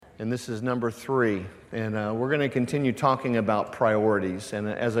and this is number 3. And we're going to continue talking about priorities. And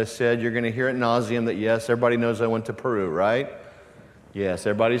as I said, you're going to hear ad nauseum that, yes, everybody knows I went to Peru, right? Yes,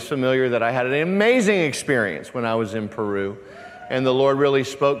 everybody's familiar that I had an amazing experience when I was in Peru. And the Lord really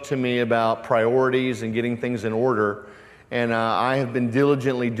spoke to me about priorities and getting things in order. And I have been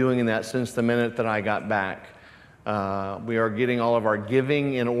diligently doing that since the minute that I got back. We are getting all of our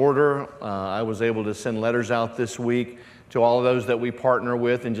giving in order. I was able to send letters out this week to all of those that we partner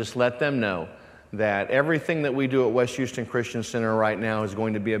with and just let them know that everything that we do at West Houston Christian Center right now is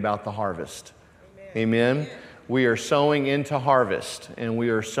going to be about the harvest. Amen. We are sowing into harvest, and we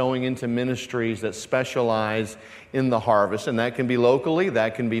are sowing into ministries that specialize in the harvest, and that can be locally,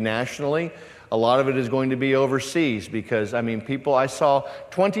 that can be nationally. A lot of it is going to be overseas because, I saw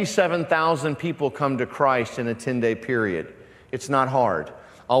 27,000 people come to Christ in a 10-day period. It's not hard.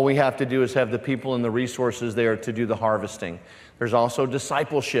 All we have to do is have the people and the resources there to do the harvesting. There's also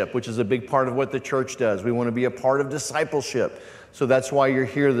discipleship, which is a big part of what the church does. We want to be a part of discipleship. So that's why you're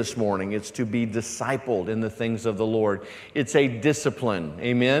here this morning. It's to be discipled in the things of the Lord. It's a discipline.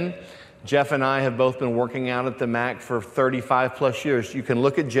 Amen? Jeff and I have both been working out at the MAC for 35 plus years. You can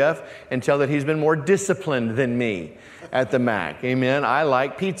look at Jeff and tell that he's been more disciplined than me at the MAC. Amen? I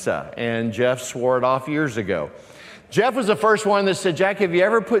like pizza, and Jeff swore it off years ago. Jeff was the first one that said, Jack, have you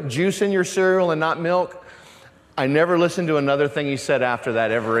ever put juice in your cereal and not milk? I never listened to another thing he said after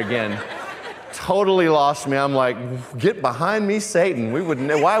that ever again. Totally lost me. I'm like, get behind me, Satan.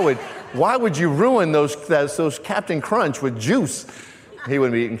 Why would you ruin those Captain Crunch with juice? He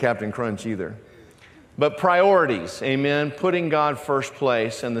wouldn't be eating Captain Crunch either. But priorities, amen, putting God first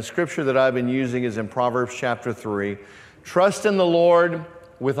place. And the scripture that I've been using is in Proverbs chapter 3. Trust in the Lord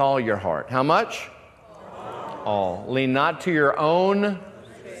with all your heart. How much? All. Lean not to your own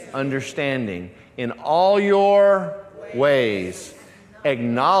understanding. In all your ways,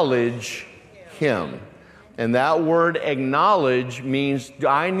 acknowledge Him. And that word acknowledge means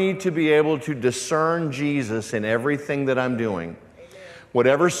I need to be able to discern Jesus in everything that I'm doing.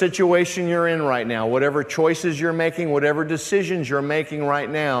 Whatever situation you're in right now, whatever choices you're making, whatever decisions you're making right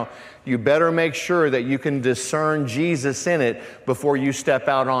now, you better make sure that you can discern Jesus in it before you step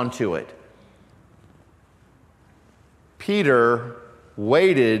out onto it. Peter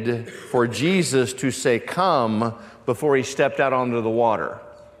waited for Jesus to say, come, before he stepped out onto the water.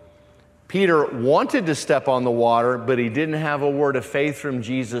 Peter wanted to step on the water, but he didn't have a word of faith from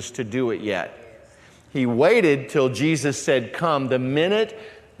Jesus to do it yet. He waited till Jesus said, come. The minute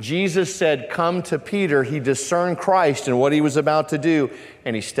Jesus said, come to Peter, he discerned Christ and what he was about to do,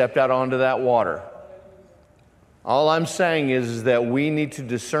 and he stepped out onto that water. All I'm saying is that we need to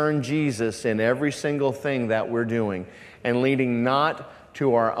discern Jesus in every single thing that we're doing, and leaning not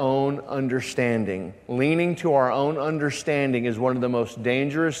to our own understanding. Leaning to our own understanding is one of the most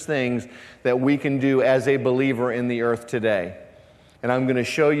dangerous things that we can do as a believer in the earth today. And I'm going to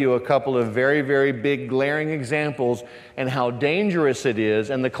show you a couple of very, very big glaring examples and how dangerous it is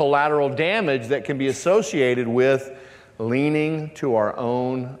and the collateral damage that can be associated with leaning to our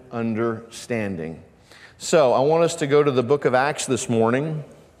own understanding. So I want us to go to the book of Acts this morning.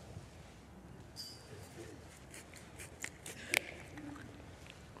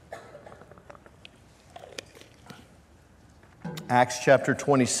 Acts chapter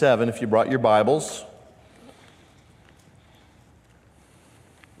 27, if you brought your Bibles.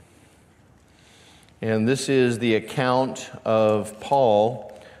 And this is the account of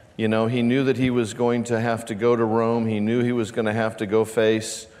Paul. You know, he knew that he was going to have to go to Rome. He knew he was going to have to go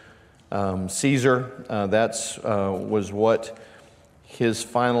face Caesar. That was what his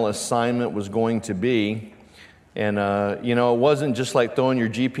final assignment was going to be. And, it wasn't just like throwing your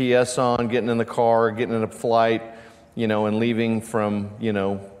GPS on, getting in the car, getting in a flight, and leaving from,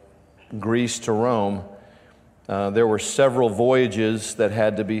 Greece to Rome. There were several voyages that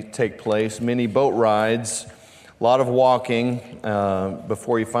had to take place, many boat rides, a lot of walking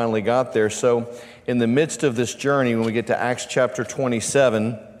before he finally got there. So in the midst of this journey, when we get to Acts chapter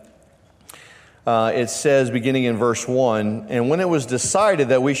 27, it says, beginning in verse 1, and when it was decided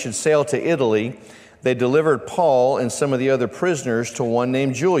that we should sail to Italy, they delivered Paul and some of the other prisoners to one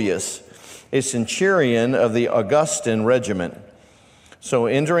named Julius, a centurion of the Augustan regiment. So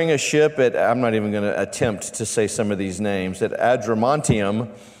entering a ship I'm not even going to attempt to say some of these names, at Adramyttium,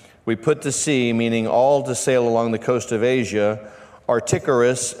 we put to sea, meaning all to sail along the coast of Asia.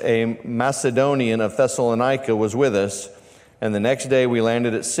 Artichorus, a Macedonian of Thessalonica, was with us. And the next day we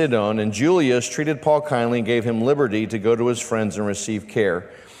landed at Sidon, and Julius treated Paul kindly and gave him liberty to go to his friends and receive care.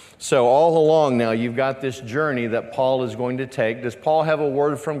 So all along now, you've got this journey that Paul is going to take. Does Paul have a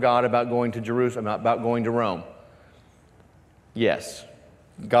word from God about going to Jerusalem, about going to Rome? Yes.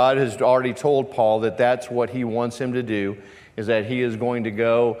 God has already told Paul that that's what he wants him to do, is that he is going to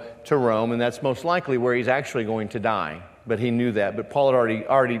go to Rome, and that's most likely where he's actually going to die. But he knew that. But Paul had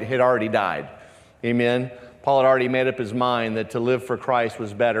already died. Amen? Paul had already made up his mind that to live for Christ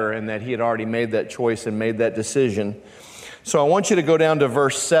was better, and that he had already made that choice and made that decision. So I want you to go down to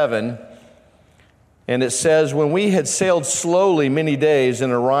verse 7. And it says, when we had sailed slowly many days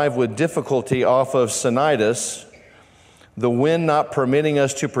and arrived with difficulty off of Cnidus, the wind not permitting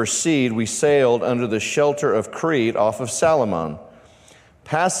us to proceed, we sailed under the shelter of Crete off of Salmon.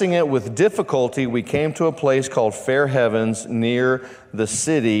 Passing it with difficulty, we came to a place called Fair Havens near the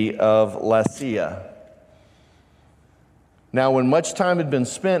city of Lasea. Now, when much time had been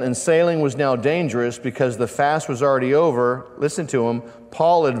spent and sailing was now dangerous because the fast was already over, listen to him,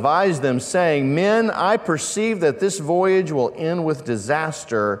 Paul advised them, saying, men, I perceive that this voyage will end with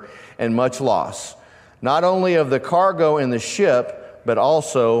disaster and much loss, not only of the cargo and the ship, but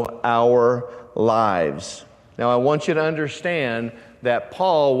also our lives. Now, I want you to understand that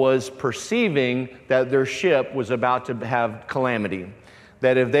Paul was perceiving that their ship was about to have calamity,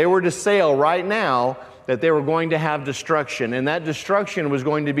 that if they were to sail right now, that they were going to have destruction, and that destruction was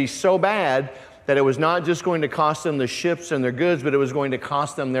going to be so bad that it was not just going to cost them the ships and their goods, but it was going to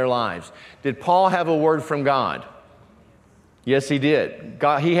cost them their lives. Did Paul have a word from God? Yes, he did.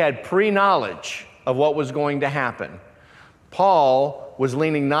 He had pre-knowledge of what was going to happen. Paul was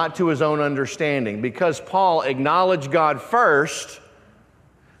leaning not to his own understanding. Because Paul acknowledged God first,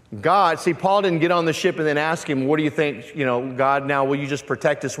 Paul didn't get on the ship and then ask him, what do you think, God, now will you just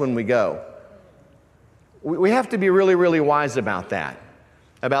protect us when we go? We have to be really, really wise about that,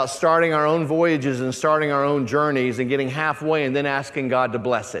 about starting our own voyages and starting our own journeys and getting halfway and then asking God to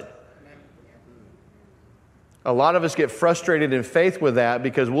bless it. A lot of us get frustrated in faith with that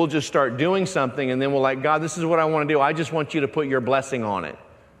because we'll just start doing something and then we're like, God, this is what I want to do. I just want you to put your blessing on it.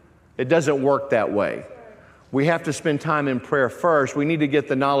 It doesn't work that way. We have to spend time in prayer first. We need to get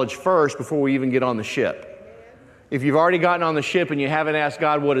the knowledge first before we even get on the ship. If you've already gotten on the ship and you haven't asked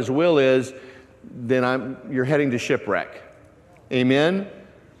God what His will is, then you're heading to shipwreck. Amen?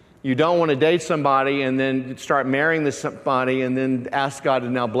 You don't want to date somebody and then start marrying this somebody and then ask God to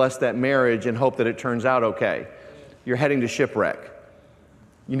now bless that marriage and hope that it turns out okay. You're heading to shipwreck.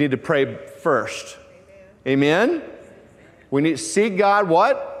 You need to pray first. Amen? We need to seek God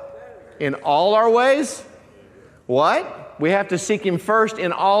what? In all our ways? What? We have to seek Him first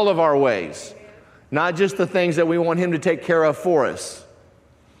in all of our ways. Not just the things that we want Him to take care of for us.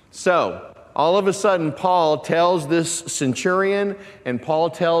 So, all of a sudden, Paul tells this centurion and Paul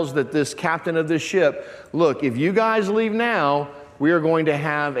tells this captain of this ship, look, if you guys leave now, we are going to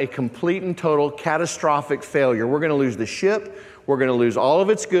have a complete and total catastrophic failure. We're going to lose the ship. We're going to lose all of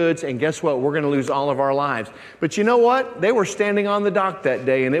its goods. And guess what? We're going to lose all of our lives. But you know what? They were standing on the dock that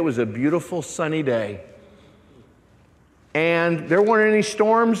day and it was a beautiful sunny day. And there weren't any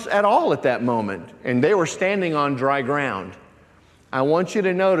storms at all at that moment. And they were standing on dry ground. I want you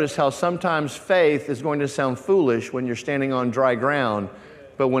to notice how sometimes faith is going to sound foolish when you're standing on dry ground,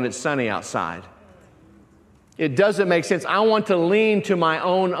 but when it's sunny outside. It doesn't make sense. I want to lean to my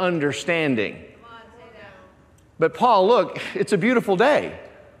own understanding. But Paul, look, it's a beautiful day.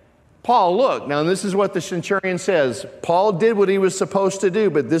 Paul, look. Now, this is what the centurion says. Paul did what he was supposed to do,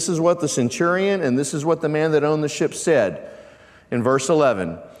 but this is what the centurion and this is what the man that owned the ship said. In verse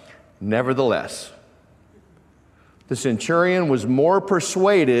 11, nevertheless, the centurion was more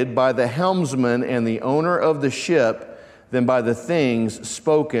persuaded by the helmsman and the owner of the ship than by the things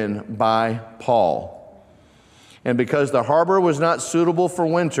spoken by Paul. And because the harbor was not suitable for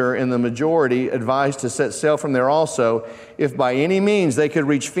winter, and the majority advised to set sail from there also, if by any means they could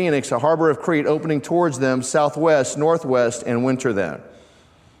reach Phoenix, a harbor of Crete opening towards them, southwest, northwest, and winter there.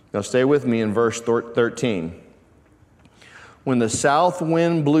 Now stay with me in verse 13. When the south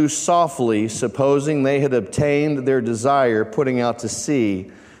wind blew softly, supposing they had obtained their desire, putting out to sea,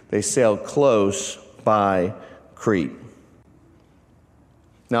 they sailed close by Crete.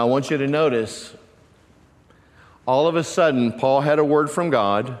 Now I want you to notice, all of a sudden, Paul had a word from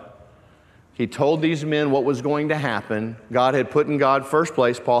God. He told these men what was going to happen. God had put in God first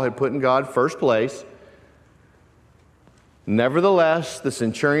place. Paul had put in God first place. Nevertheless, the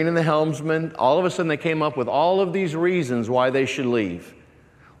centurion and the helmsman, all of a sudden they came up with all of these reasons why they should leave.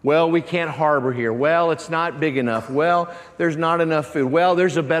 Well, we can't harbor here. Well, it's not big enough. Well, there's not enough food. Well,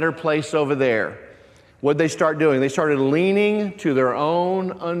 there's a better place over there. What did they start doing? They started leaning to their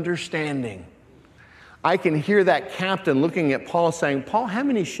own understanding. I can hear that captain looking at Paul saying, Paul, how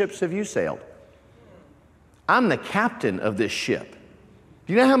many ships have you sailed? I'm the captain of this ship.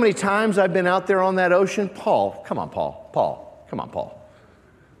 Do you know how many times I've been out there on that ocean? Paul, come on, Paul. Paul, come on, Paul.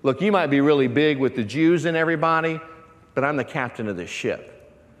 Look, you might be really big with the Jews and everybody, but I'm the captain of this ship.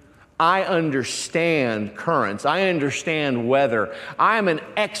 I understand currents. I understand weather. I am an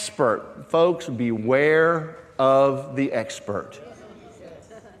expert. Folks, beware of the expert.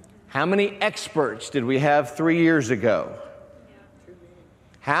 How many experts did we have 3 years ago?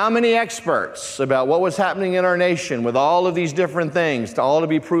 How many experts about what was happening in our nation with all of these different things, to all to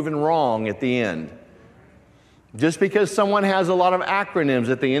be proven wrong at the end? Just because someone has a lot of acronyms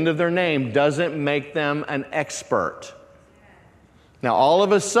at the end of their name doesn't make them an expert. Now, all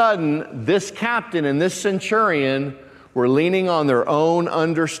of a sudden, this captain and this centurion were leaning on their own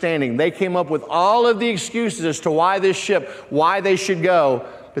understanding. They came up with all of the excuses as to why this ship, why they should go.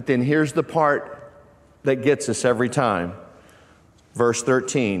 But then here's the part that gets us every time. Verse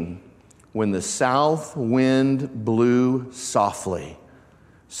 13, when the south wind blew softly,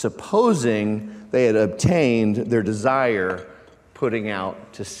 supposing they had obtained their desire, putting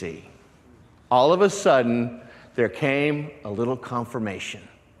out to sea. All of a sudden, there came a little confirmation.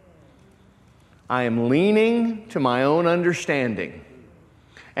 I am leaning to my own understanding.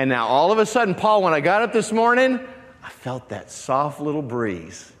 And now all of a sudden, Paul, when I got up this morning, I felt that soft little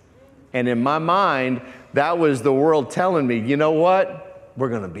breeze. And in my mind, that was the world telling me, you know what? We're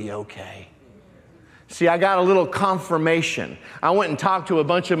going to be okay. See, I got a little confirmation. I went and talked to a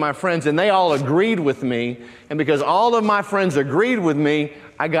bunch of my friends, and they all agreed with me. And because all of my friends agreed with me,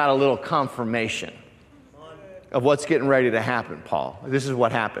 I got a little confirmation of what's getting ready to happen, Paul. This is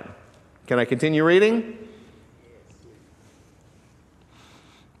what happened. Can I continue reading?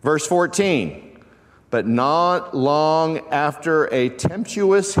 Verse 14. But not long after, a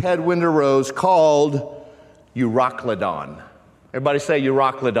tempestuous headwind arose called Euroclydon. Everybody say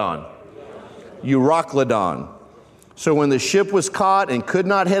Euroclydon. Euroclydon. So when the ship was caught and could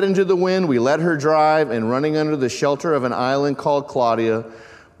not head into the wind, we let her drive, and running under the shelter of an island called Claudia,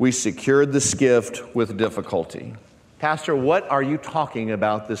 we secured the skiff with difficulty. Pastor, what are you talking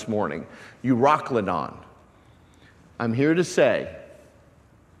about this morning? Euroclydon. I'm here to say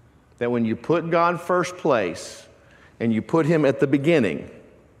that when you put God first place and you put Him at the beginning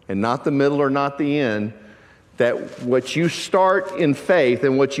and not the middle or not the end, that what you start in faith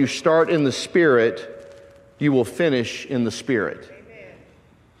and what you start in the Spirit, you will finish in the Spirit. Amen.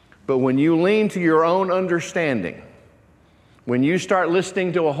 But when you lean to your own understanding, when you start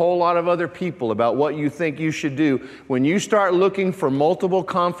listening to a whole lot of other people about what you think you should do, when you start looking for multiple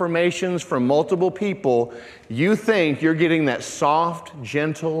confirmations from multiple people, you think you're getting that soft,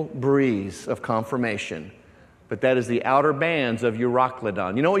 gentle breeze of confirmation. But that is the outer bands of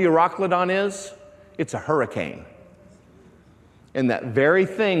Euroclydon. You know what Euroclydon is? It's a hurricane. And that very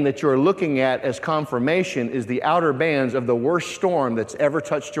thing that you're looking at as confirmation is the outer bands of the worst storm that's ever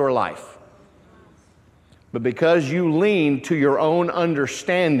touched your life. But because you lean to your own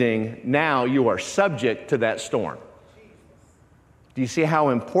understanding, now you are subject to that storm. Do you see how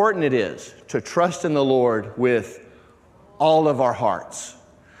important it is to trust in the Lord with all of our hearts?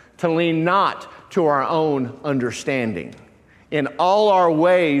 To lean not to our own understanding. In all our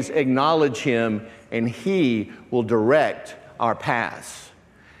ways, acknowledge Him, and He will direct our paths.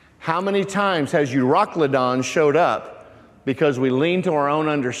 How many times has Euroclydon showed up because we lean to our own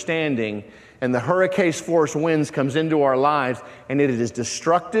understanding, and the hurricane force winds comes into our lives, and it is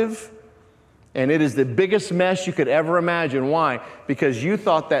destructive, and it is the biggest mess you could ever imagine. Why? Because you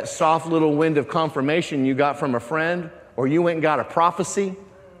thought that soft little wind of confirmation you got from a friend, or you went and got a prophecy,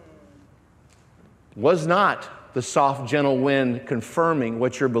 was not the soft, gentle wind confirming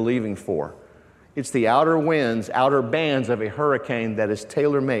what you're believing for. It's the outer winds, outer bands of a hurricane that is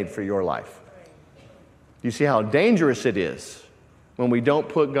tailor-made for your life. You see how dangerous it is when we don't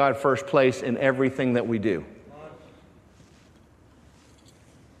put God first place in everything that we do.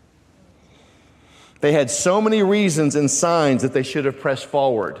 They had so many reasons and signs that they should have pressed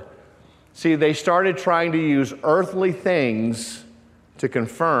forward. See, they started trying to use earthly things to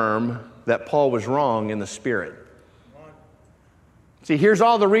confirm that Paul was wrong in the Spirit. See, here's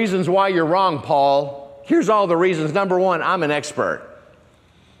all the reasons why you're wrong, Paul. Here's all the reasons. Number one, I'm an expert.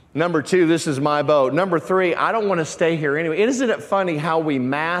 Number two, this is my boat. Number three, I don't want to stay here anyway. Isn't it funny how we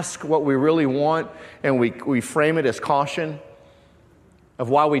mask what we really want and we frame it as caution of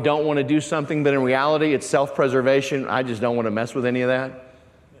why we don't want to do something, but in reality, it's self-preservation. I just don't want to mess with any of that.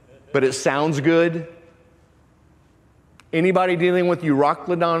 But it sounds good. Anybody dealing with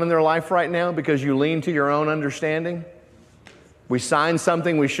Euroclydon in their life right now because you lean to your own understanding? We signed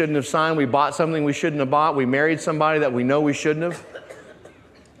something we shouldn't have signed. We bought something we shouldn't have bought. We married somebody that we know we shouldn't have.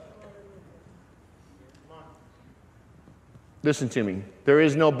 Listen to me. There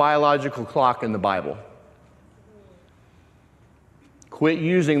is no biological clock in the Bible. Quit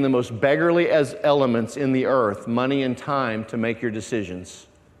using the most beggarly as elements in the earth, money and time, to make your decisions.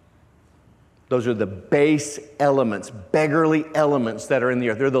 Those are the base elements, beggarly elements that are in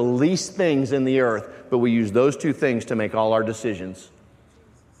the earth. They're the least things in the earth, but we use those two things to make all our decisions.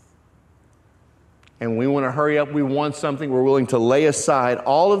 And we want to hurry up, we want something, we're willing to lay aside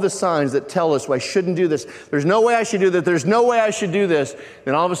all of the signs that tell us, well, I shouldn't do this. There's no way I should do that. There's no way I should do this.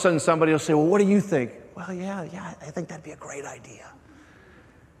 Then all of a sudden somebody will say, well, what do you think? Well, yeah, I think that'd be a great idea.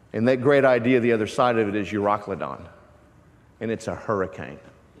 And that great idea, the other side of it is Euroclydon. And it's a hurricane.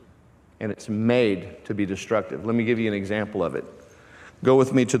 And it's made to be destructive. Let me give you an example of it. Go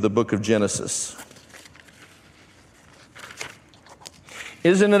with me to the book of Genesis.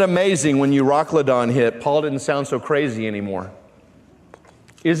 Isn't it amazing when Euroclydon hit, Paul didn't sound so crazy anymore?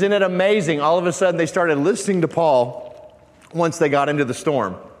 Isn't it amazing? All of a sudden they started listening to Paul once they got into the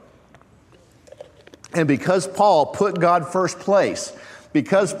storm. And because Paul put God first place,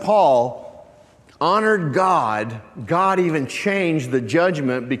 because Paul honored God, God even changed the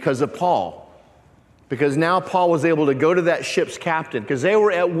judgment because of Paul. Because now Paul was able to go to that ship's captain, because they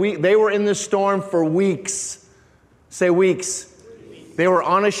were in the storm for weeks. Say weeks. They were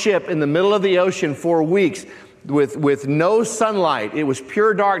on a ship in the middle of the ocean for weeks with no sunlight. It was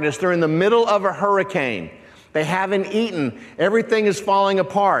pure darkness. They're in the middle of a hurricane. They haven't eaten. Everything is falling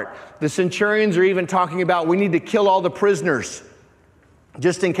apart. The centurions are even talking about, we need to kill all the prisoners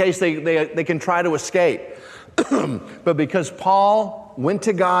just in case they can try to escape. But because Paul went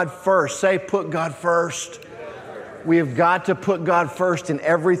to God first, say, put God first. We have got to put God first in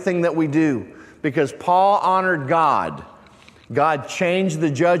everything that we do. Because Paul honored God. God changed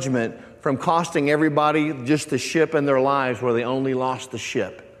the judgment from costing everybody just the ship and their lives, where they only lost the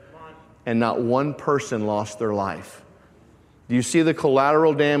ship. And not one person lost their life. Do you see the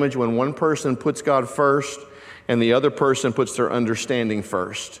collateral damage when one person puts God first and the other person puts their understanding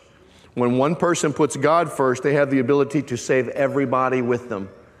first? When one person puts God first, they have the ability to save everybody with them.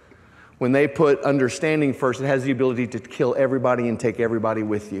 When they put understanding first, it has the ability to kill everybody and take everybody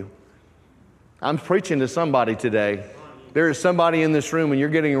with you. I'm preaching to somebody today. There is somebody in this room and you're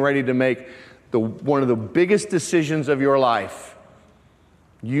getting ready to make one of the biggest decisions of your life.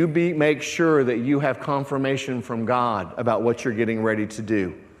 Make sure that you have confirmation from God about what you're getting ready to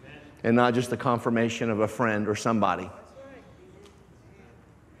do, and not just the confirmation of a friend or somebody.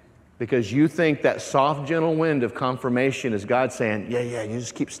 Because you think that soft, gentle wind of confirmation is God saying, yeah, you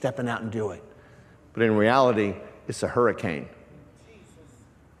just keep stepping out and do it. But in reality, it's a hurricane.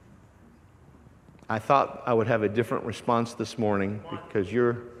 I thought I would have a different response this morning because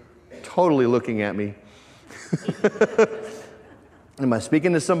you're totally looking at me. Am I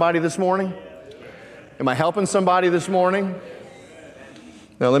speaking to somebody this morning? Am I helping somebody this morning?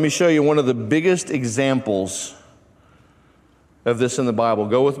 Now let me show you one of the biggest examples of this in the Bible.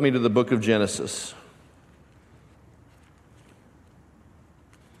 Go with me to the book of Genesis.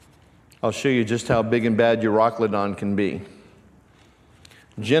 I'll show you just how big and bad Euroclydon can be.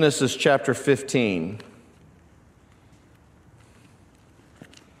 Genesis chapter 15.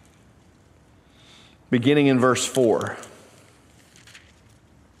 Beginning in verse 4.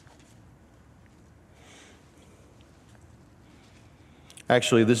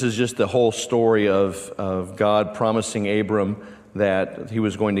 Actually, this is just the whole story of God promising Abram that he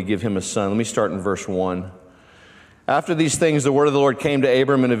was going to give him a son. Let me start in verse 1. After these things, the word of the Lord came to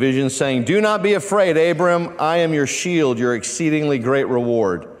Abram in a vision, saying, "Do not be afraid, Abram. I am your shield, your exceedingly great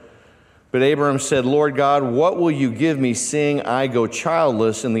reward." But Abram said, "Lord God, what will you give me, seeing I go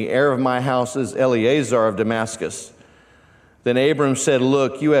childless, and the heir of my house is Eleazar of Damascus?" Then Abram said,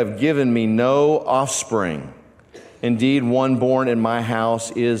 "Look, you have given me no offspring. Indeed, one born in my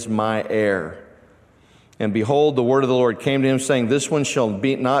house is my heir." And behold, the word of the Lord came to him, saying, "This one shall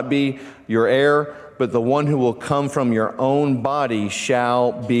not be your heir, but the one who will come from your own body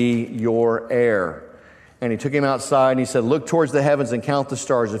shall be your heir." And he took him outside and he said, "Look towards the heavens and count the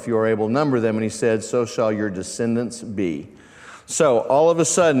stars if you are able to number them." And he said, "So shall your descendants be." So all of a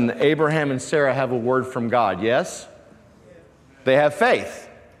sudden, Abraham and Sarah have a word from God. Yes? They have faith,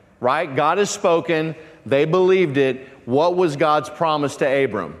 right? God has spoken. They believed it. What was God's promise to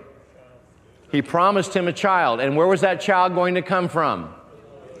Abram? He promised him a child. And where was that child going to come from?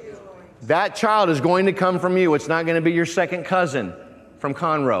 That child is going to come from you. It's not going to be your second cousin from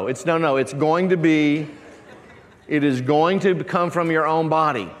Conroe. It is going to come from your own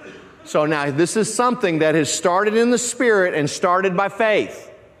body. So now this is something that has started in the Spirit and started by faith.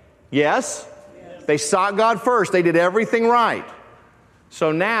 Yes? They sought God first. They did everything right.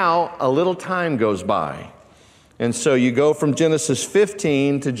 So now a little time goes by. And so you go from Genesis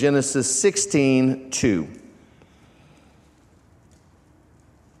 15 to Genesis 16:2.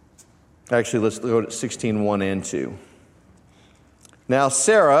 Actually, let's go to 16:1 and 2. Now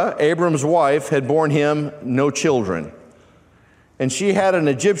Sarah, Abram's wife, had borne him no children, and she had an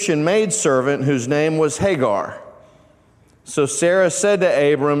Egyptian maidservant whose name was Hagar. So Sarah said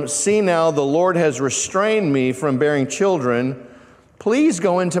to Abram, "See now, the Lord has restrained me from bearing children. Please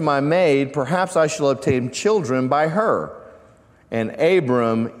go into my maid, perhaps I shall obtain children by her." And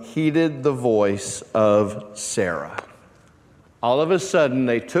Abram heeded the voice of Sarah. All of a sudden,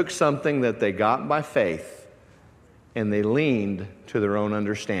 they took something that they got by faith, and they leaned to their own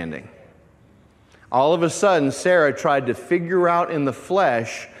understanding. All of a sudden, Sarah tried to figure out in the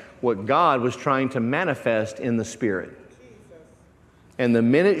flesh what God was trying to manifest in the spirit. And the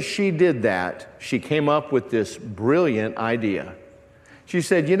minute she did that, she came up with this brilliant idea. She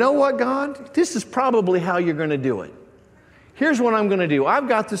said, "You know what, God? This is probably how you're going to do it. Here's what I'm going to do. I've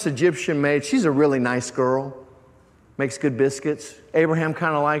got this Egyptian maid. She's a really nice girl. Makes good biscuits. Abraham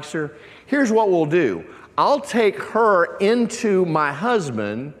kind of likes her. Here's what we'll do. I'll take her into my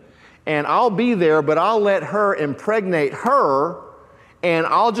husband, and I'll be there, but I'll let her impregnate her, and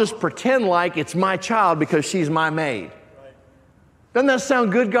I'll just pretend like it's my child because she's my maid." Doesn't that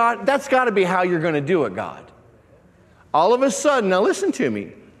sound good, God? That's got to be how you're going to do it, God. All of a sudden, now listen to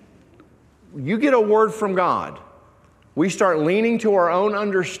me. You get a word from God. We start leaning to our own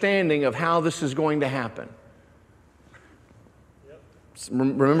understanding of how this is going to happen.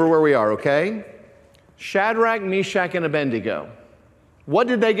 Remember where we are, okay? Shadrach, Meshach, and Abednego. What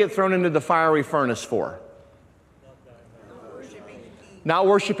did they get thrown into the fiery furnace for? Not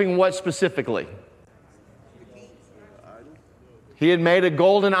worshiping what specifically? He had made a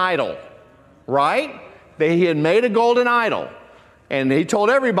golden idol, right? He had made a golden idol. And he told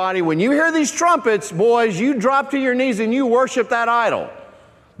everybody, when you hear these trumpets, boys, you drop to your knees and you worship that idol.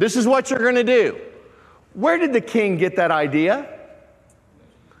 This is what you're going to do. Where did the king get that idea?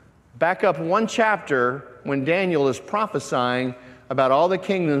 Back up one chapter when Daniel is prophesying about all the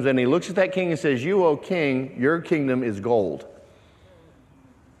kingdoms, and he looks at that king and says, "You, O king, your kingdom is gold."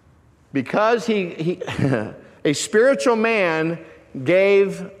 Because a spiritual man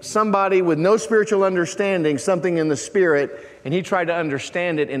gave somebody with no spiritual understanding something in the spirit, and he tried to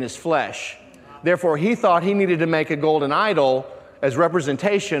understand it in his flesh. Therefore, he thought he needed to make a golden idol as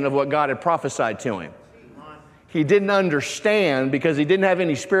representation of what God had prophesied to him. He didn't understand because he didn't have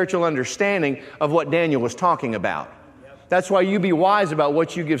any spiritual understanding of what Daniel was talking about. That's why you be wise about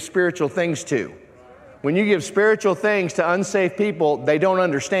what you give spiritual things to. When you give spiritual things to unsafe people, they don't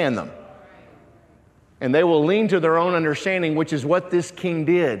understand them. And they will lean to their own understanding, which is what this king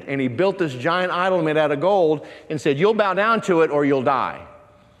did. And he built this giant idol made out of gold and said, "You'll bow down to it or you'll die."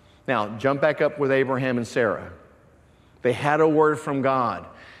 Now, jump back up with Abraham and Sarah. They had a word from God.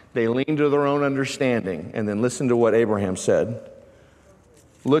 They leaned to their own understanding. And then listen to what Abraham said.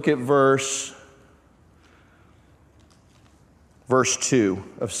 Look at verse 2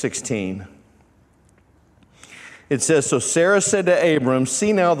 of 16. It says, "So Sarah said to Abram,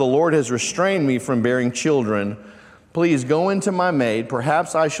 'See now, the Lord has restrained me from bearing children. Please go into my maid.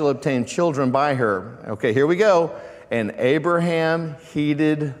 Perhaps I shall obtain children by her.'" Okay, here we go. "And Abraham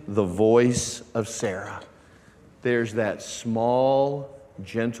heeded the voice of Sarah." There's that small,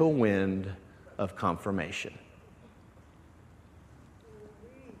 gentle wind of confirmation.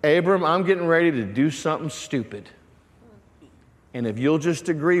 "Abram, I'm getting ready to do something stupid. And if you'll just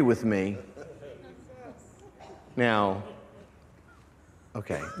agree with me." Now,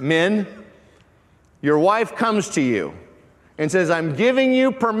 okay, men, your wife comes to you and says, "I'm giving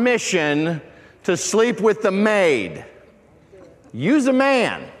you permission to sleep with the maid." Use a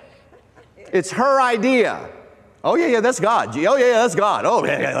man. It's her idea. "Oh, yeah, that's God. Oh, yeah, that's God. Oh,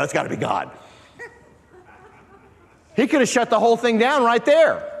 yeah, that's got to be God." He could have shut the whole thing down right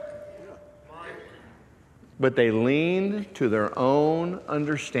there. But they leaned to their own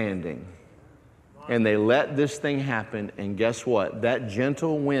understanding. And they let this thing happen, and guess what? That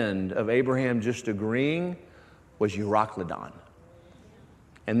gentle wind of Abraham just agreeing was Euroclydon.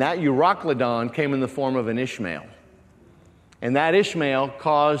 And that Euroclydon came in the form of an Ishmael. And that Ishmael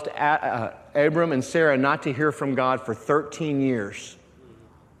caused Abram and Sarah not to hear from God for 13 years.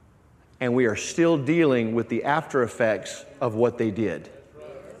 And we are still dealing with the after effects of what they did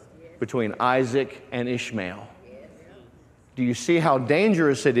between Isaac and Ishmael. Do you see how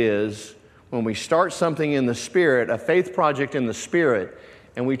dangerous it is when we start something in the Spirit, a faith project in the Spirit,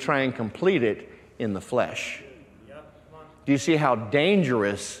 and we try and complete it in the flesh? Do you see how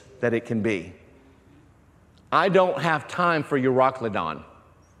dangerous that it can be? I don't have time for Euroclydon.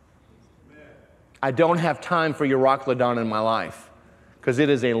 I don't have time for Euroclydon in my life because it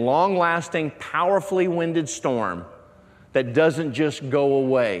is a long-lasting, powerfully winded storm that doesn't just go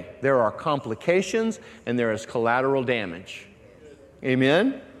away. There are complications and there is collateral damage.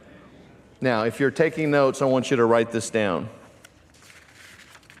 Amen? Now, if you're taking notes, I want you to write this down.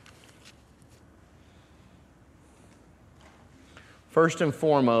 First and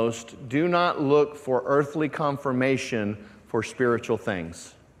foremost, do not look for earthly confirmation for spiritual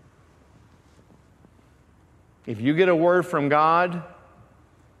things. If you get a word from God,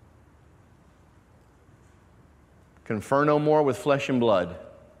 confer no more with flesh and blood.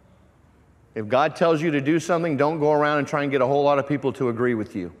 If God tells you to do something, don't go around and try and get a whole lot of people to agree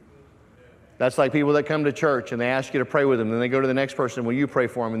with you. That's like people that come to church and they ask you to pray with them. Then they go to the next person, will you pray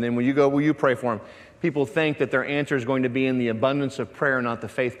for them? And then when you go, will you pray for them? People think that their answer is going to be in the abundance of prayer, not the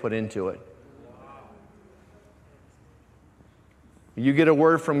faith put into it. You get a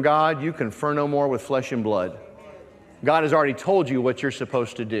word from God, you confer no more with flesh and blood. God has already told you what you're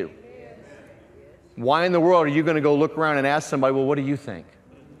supposed to do. Why in the world are you going to go look around and ask somebody, well, what do you think?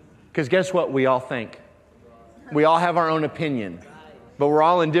 Because guess what? We all think. We all have our own opinion. But we're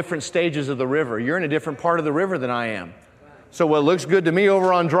all in different stages of the river. You're in a different part of the river than I am. So what looks good to me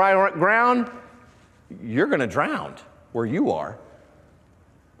over on dry ground, you're going to drown where you are.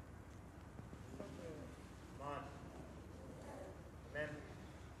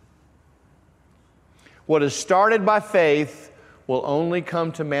 What is started by faith will only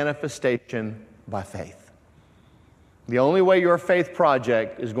come to manifestation by faith. The only way your faith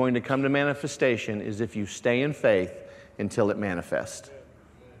project is going to come to manifestation is if you stay in faith until it manifests.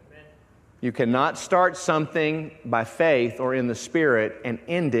 You cannot start something by faith or in the Spirit and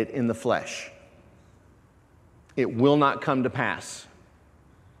end it in the flesh. It will not come to pass.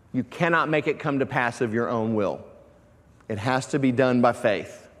 You cannot make it come to pass of your own will. It has to be done by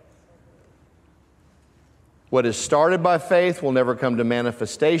faith. What is started by faith will never come to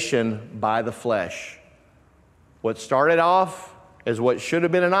manifestation by the flesh. What started off as what should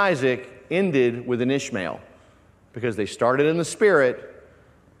have been an Isaac ended with an Ishmael, because they started in the Spirit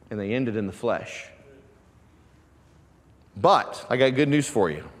and they ended in the flesh. But I got good news for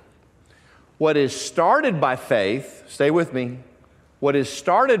you. What is started by faith, stay with me, what is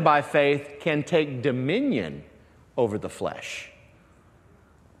started by faith can take dominion over the flesh.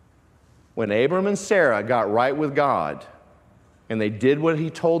 When Abram and Sarah got right with God and they did what He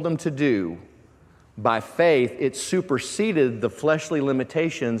told them to do, by faith, it superseded the fleshly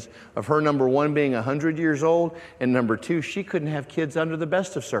limitations of her, number one, being 100 years old, and number two, she couldn't have kids under the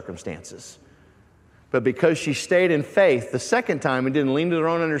best of circumstances. But because she stayed in faith the second time and didn't lean to her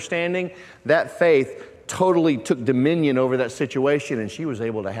own understanding, that faith totally took dominion over that situation, and she was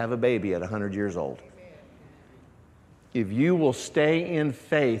able to have a baby at 100 years old. If you will stay in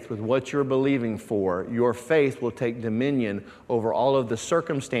faith with what you're believing for, your faith will take dominion over all of the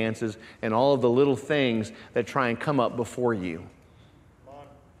circumstances and all of the little things that try and come up before you.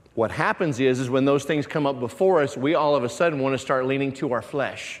 What happens is when those things come up before us, we all of a sudden want to start leaning to our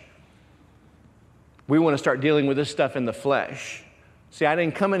flesh. We want to start dealing with this stuff in the flesh. See, I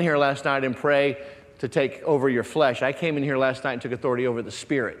didn't come in here last night and pray to take over your flesh. I came in here last night and took authority over the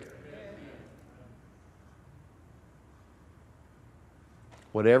Spirit.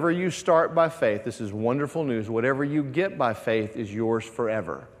 Whatever you start by faith, this is wonderful news, whatever you get by faith is yours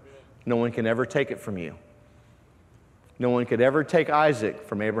forever. No one can ever take it from you. No one could ever take Isaac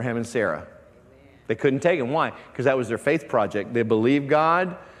from Abraham and Sarah. They couldn't take him. Why? Because that was their faith project. They believed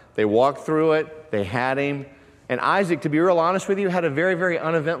God, they walked through it, they had him. And Isaac, to be real honest with you, had a very, very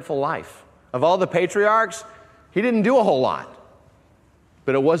uneventful life. Of all the patriarchs, he didn't do a whole lot.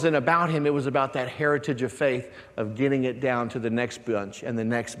 But it wasn't about him, it was about that heritage of faith of getting it down to the next bunch and the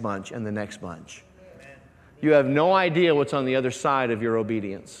next bunch and the next bunch. Amen. You have no idea what's on the other side of your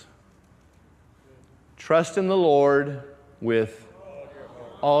obedience. Trust in the Lord with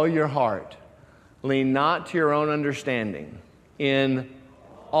all your heart. Lean not to your own understanding. In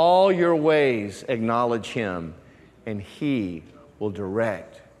all your ways acknowledge Him, and He will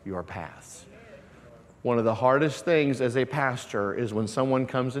direct your paths. One of the hardest things as a pastor is when someone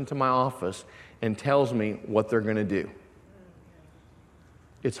comes into my office and tells me what they're going to do.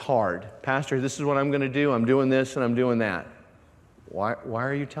 It's hard. Pastor, this is what I'm going to do. I'm doing this and I'm doing that. Why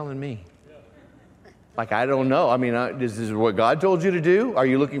are you telling me? Like, I don't know. I mean, is this what God told you to do? Are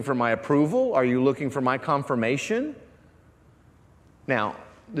you looking for my approval? Are you looking for my confirmation? Now,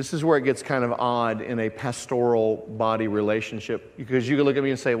 this is where it gets kind of odd in a pastoral body relationship, because you can look at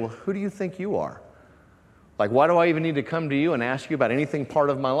me and say, well, who do you think you are? Like, why do I even need to come to you and ask you about anything part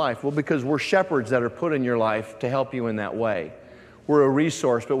of my life? Well, because we're shepherds that are put in your life to help you in that way. We're a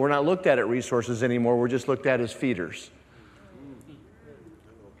resource, but we're not looked at as resources anymore. We're just looked at as feeders.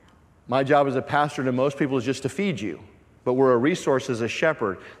 My job as a pastor to most people is just to feed you. but we're a resource as a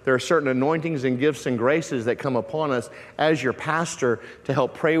shepherd. There are certain anointings and gifts and graces that come upon us as your pastor to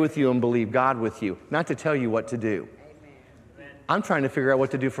help pray with you and believe God with you, not to tell you what to do. Amen. I'm trying to figure out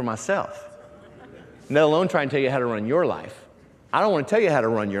what to do for myself, let alone try and tell you how to run your life. I don't want to tell you how to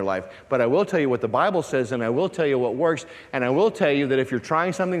run your life, but I will tell you what the Bible says, and I will tell you what works, and I will tell you that if you're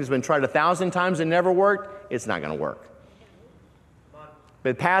trying something that's been tried 1,000 times and never worked, it's not going to work.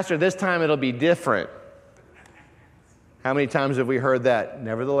 But Pastor, this time it'll be different. How many times have we heard that?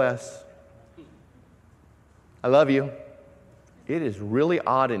 Nevertheless, I love you. It is really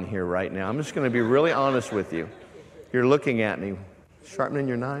odd in here right now. I'm just going to be really honest with you. You're looking at me. Sharpening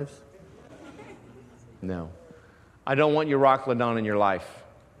your knives? No. I don't want you rockling on in your life.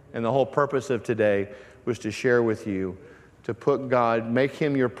 And the whole purpose of today was to share with you, to put God, make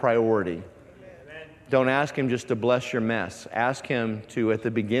Him your priority. Amen. Don't ask Him just to bless your mess. Ask Him to, at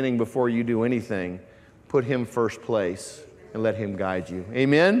the beginning, before you do anything, put Him first place and let Him guide you.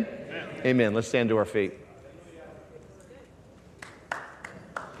 Amen? Amen. Amen. Let's stand to our feet.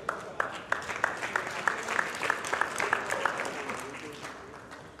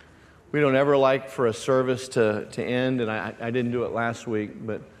 We don't ever like for a service to end, and I didn't do it last week,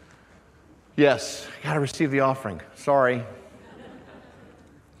 but yes, got to receive the offering. Sorry.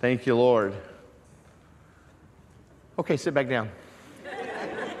 Thank you, Lord. Okay, sit back down.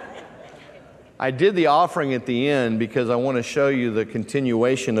 I did the offering at the end because I want to show you the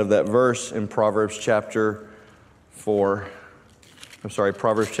continuation of that verse in Proverbs chapter 3.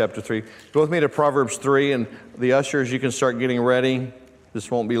 Go with me to Proverbs 3, and the ushers, you can start getting ready. This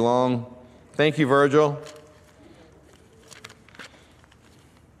won't be long. Thank you, Virgil.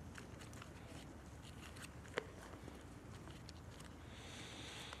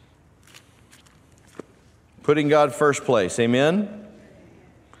 Putting God first place. Amen?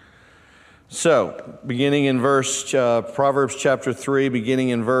 So, beginning in Proverbs chapter 3, beginning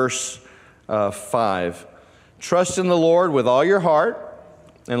in verse 5. Trust in the Lord with all your heart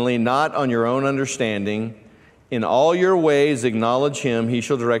and lean not on your own understanding. In all your ways acknowledge Him, He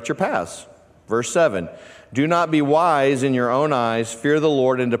shall direct your paths. Verse 7, do not be wise in your own eyes. Fear the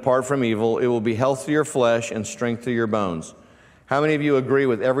Lord and depart from evil. It will be health to your flesh and strength to your bones. How many of you agree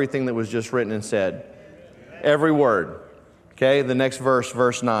with everything that was just written and said? Every word. Okay, the next verse,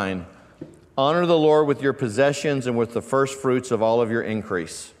 verse 9. Honor the Lord with your possessions and with the first fruits of all of your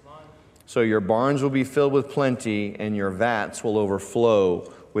increase. So your barns will be filled with plenty and your vats will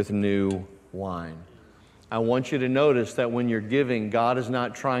overflow with new wine. I want you to notice that when you're giving, God is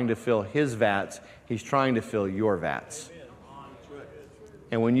not trying to fill His vats. He's trying to fill your vats.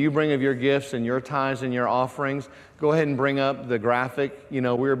 And when you bring of your gifts and your tithes and your offerings, go ahead and bring up the graphic. You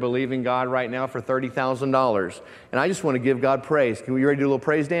know, we're believing God right now for $30,000. And I just want to give God praise. Can we ready to do a little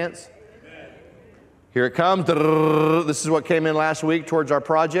praise dance? Amen. Here it comes. This is what came in last week towards our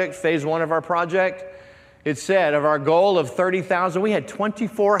project, phase 1 of our project. It said of our goal of $30,000, we had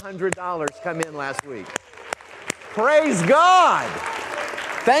 $2,400 come in last week. Praise God.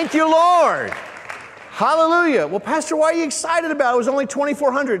 Thank you, Lord. Hallelujah. Well, Pastor, why are you excited about it? It was only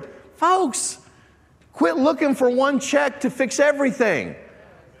 $2,400. Folks, quit looking for one check to fix everything.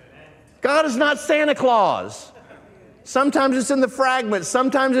 God is not Santa Claus. Sometimes it's in the fragments.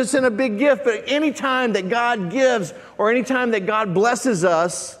 Sometimes it's in a big gift. But any time that God gives or any time that God blesses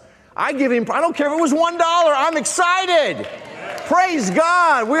us, I give Him, I don't care if it was $1. I'm excited. Praise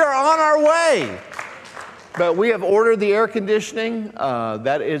God. We are on our way. But we have ordered the air conditioning.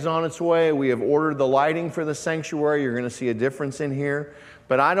 That is on its way. We have ordered the lighting for the sanctuary. You're going to see a difference in here.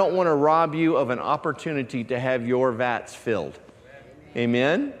 But I don't want to rob you of an opportunity to have your vats filled.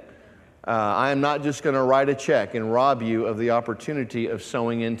 Amen? I am not just going to write a check and rob you of the opportunity of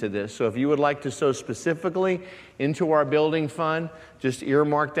sowing into this. So if you would like to sow specifically into our building fund, just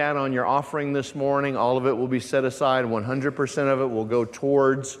earmark that on your offering this morning. All of it will be set aside. 100% of it will go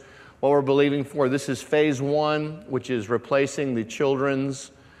towards what we're believing for. This is phase 1, which is replacing the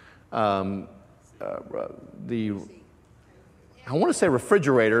children's, I want to say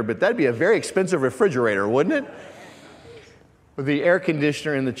refrigerator, but that'd be a very expensive refrigerator, wouldn't it? The air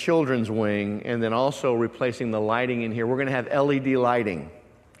conditioner in the children's wing, and then also replacing the lighting in here. We're going to have LED lighting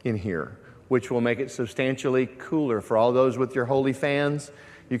in here, which will make it substantially cooler. For all those with your Holy fans,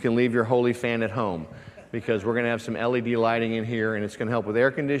 you can leave your Holy fan at home, because we're going to have some LED lighting in here, and it's going to help with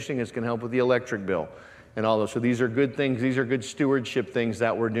air conditioning, it's going to help with the electric bill, and all those. So these are good things, these are good stewardship things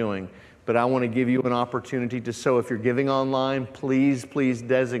that we're doing. But I want to give you an opportunity to sow. If you're giving online, please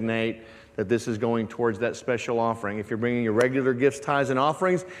designate that this is going towards that special offering. If you're bringing your regular gifts, tithes, and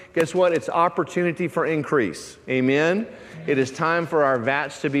offerings, guess what? It's opportunity for increase. Amen? It is time for our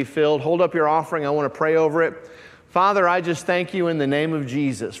vats to be filled. Hold up your offering. I want to pray over it. Father, I just thank you in the name of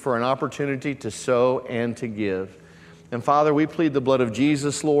Jesus for an opportunity to sow and to give. And Father, we plead the blood of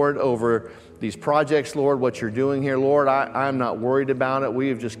Jesus, Lord, over these projects, Lord, what you're doing here, Lord. I'm not worried about it. We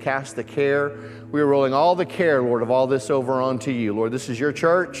have just cast the care. We are rolling all the care, Lord, of all this over onto you. Lord, this is your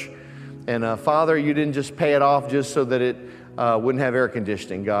church. And Father, you didn't just pay it off just so that it wouldn't have air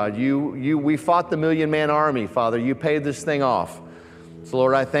conditioning, God. We fought the million-man army, Father. You paid this thing off. So,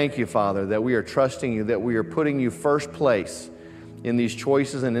 Lord, I thank you, Father, that we are trusting you, that we are putting you first place in these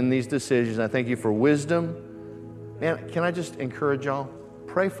choices and in these decisions. I thank you for wisdom. Man, can I just encourage y'all?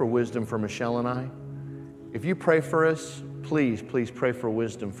 Pray for wisdom for Michelle and I. If you pray for us, please pray for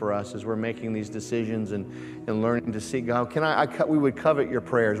wisdom for us as we're making these decisions and learning to seek God. We would covet your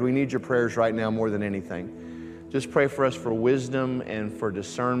prayers. We need your prayers right now more than anything. Just pray for us for wisdom and for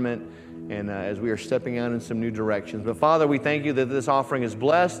discernment, and as we are stepping out in some new directions. But Father, we thank you that this offering is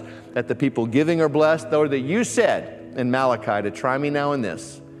blessed, that the people giving are blessed, though that you said in Malachi to try me now in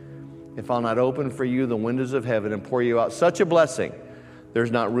this, if I'll not open for you the windows of heaven and pour you out such a blessing,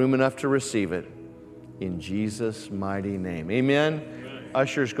 there's not room enough to receive it. In Jesus' mighty name. Amen. Amen.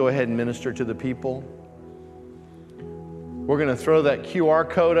 Ushers, go ahead and minister to the people. We're going to throw that QR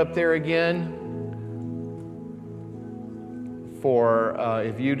code up there again. For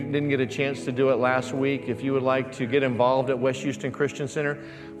if you didn't get a chance to do it last week, if you would like to get involved at West Houston Christian Center.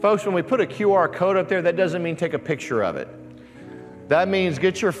 Folks, when we put a QR code up there, that doesn't mean take a picture of it. That means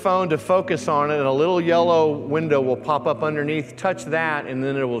get your phone to focus on it, and a little yellow window will pop up underneath. Touch that, and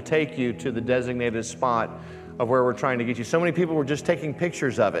then it will take you to the designated spot of where we're trying to get you. So many people were just taking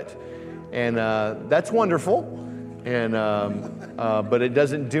pictures of it, and that's wonderful, and but it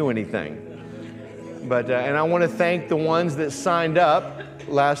doesn't do anything. But and I want to thank the ones that signed up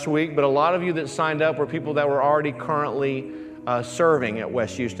last week, but a lot of you that signed up were people that were already currently serving at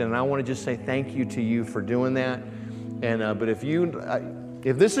West Houston, and I want to just say thank you to you for doing that. And but if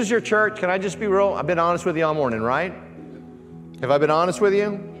this is your church, can I just be real? I've been honest with you all morning, right? Have I been honest with you?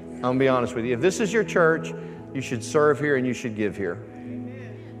 I'm going to be honest with you. If this is your church, you should serve here and you should give here.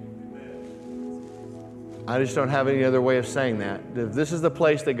 I just don't have any other way of saying that. If this is the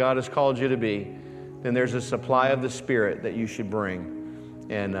place that God has called you to be, then there's a supply of the Spirit that you should bring.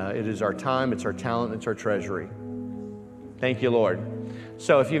 And it is our time, it's our talent, it's our treasury. Thank you, Lord.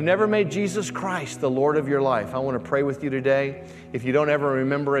 So if you've never made Jesus Christ the Lord of your life, I want to pray with you today. If you don't ever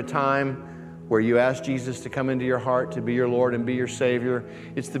remember a time where you asked Jesus to come into your heart, to be your Lord and be your Savior,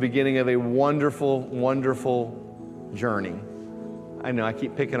 it's the beginning of a wonderful, wonderful journey. I know I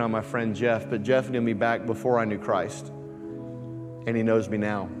keep picking on my friend Jeff, but Jeff knew me back before I knew Christ. And he knows me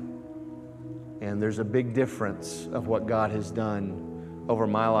now. And there's a big difference of what God has done over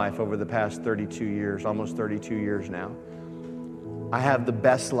my life over the past 32 years, almost 32 years now. I have the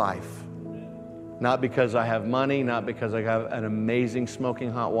best life. Not because I have money, not because I have an amazing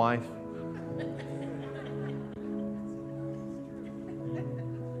smoking hot wife.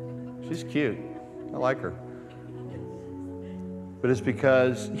 She's cute. I like her. But it's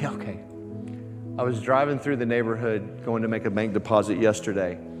because, I was driving through the neighborhood going to make a bank deposit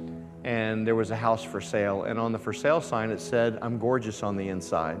yesterday, and there was a house for sale, and on the for sale sign it said, "I'm gorgeous on the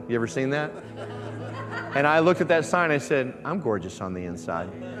inside." You ever seen that? And I looked at that sign, I said, "I'm gorgeous on the inside."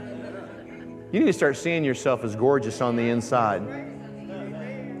 You need to start seeing yourself as gorgeous on the inside.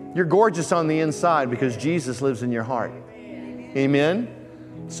 You're gorgeous on the inside because Jesus lives in your heart. Amen?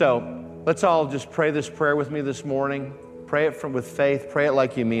 So let's all just pray this prayer with me this morning. Pray it with faith. Pray it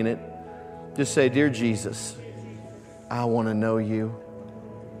like you mean it. Just say, "Dear Jesus, I want to know you.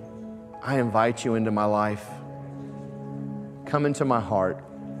 I invite you into my life. Come into my heart.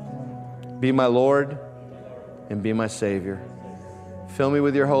 Be my Lord and be my Savior. Fill me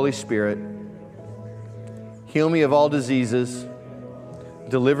with your Holy Spirit. Heal me of all diseases.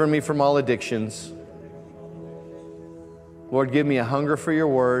 Deliver me from all addictions. Lord, give me a hunger for your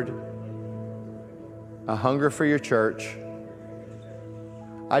word, a hunger for your church.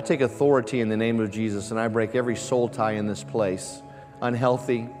 I take authority in the name of Jesus, and I break every soul tie in this place,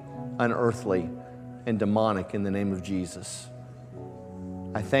 unhealthy, unearthly, and demonic, in the name of Jesus.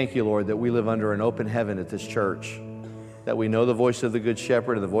 I thank you, Lord, that we live under an open heaven at this church, that we know the voice of the Good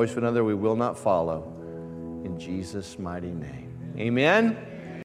Shepherd and the voice of another we will not follow. In Jesus' mighty name. Amen.